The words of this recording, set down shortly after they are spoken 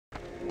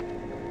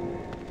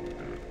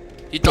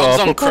Your dog's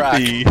on crack.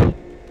 Puppy.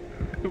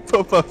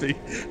 Poor puppy.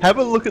 Have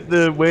a look at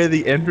where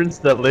the entrance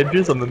to that ledge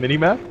is on the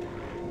minimap.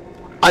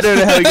 I don't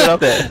know how he got up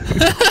there.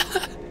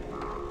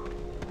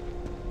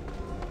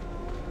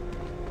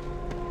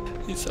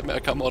 He somehow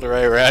come all the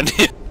way around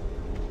here.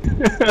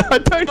 I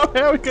don't know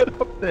how he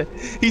got up there.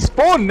 He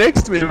spawned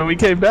next to me when we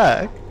came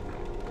back.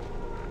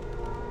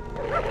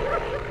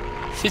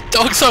 Your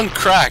dog's on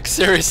crack,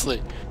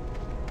 seriously.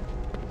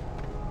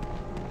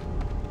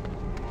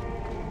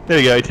 There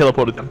you go, he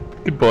teleported them.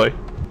 Good boy.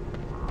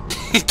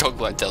 Your dog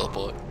won't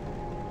teleport.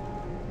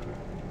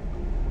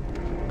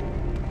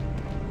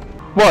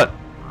 What?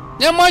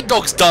 Now my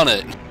dog's done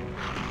it.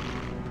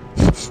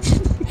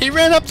 He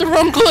ran up the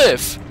wrong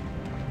cliff.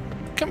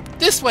 Come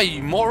this way,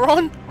 you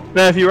moron.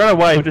 No, if you run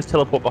away, he'll just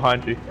teleport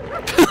behind you.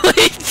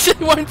 Please, it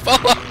won't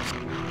follow.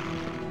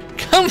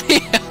 Come here.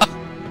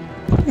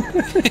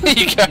 Here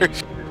you go.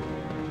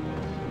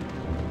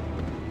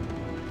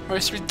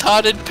 Most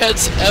retarded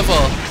pets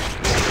ever.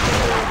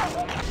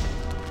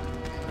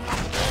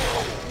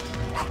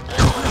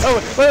 Oh,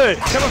 wait,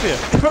 come up here.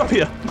 Come up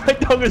here. My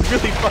dog is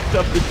really fucked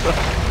up this time.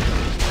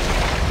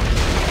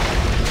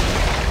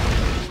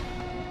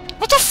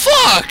 What the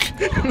fuck?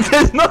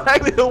 There's not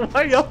actually a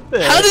way up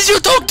there. How does your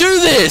dog do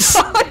this?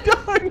 I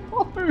don't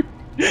know.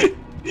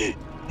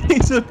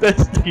 He's the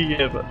best doggy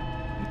ever.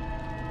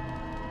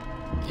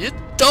 Your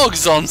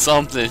dog's on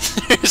something.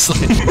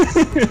 Seriously.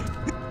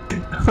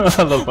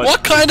 I love my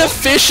What kind of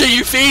fish are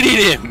you feeding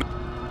him?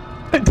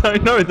 I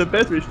don't know. The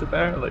best fish,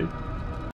 apparently.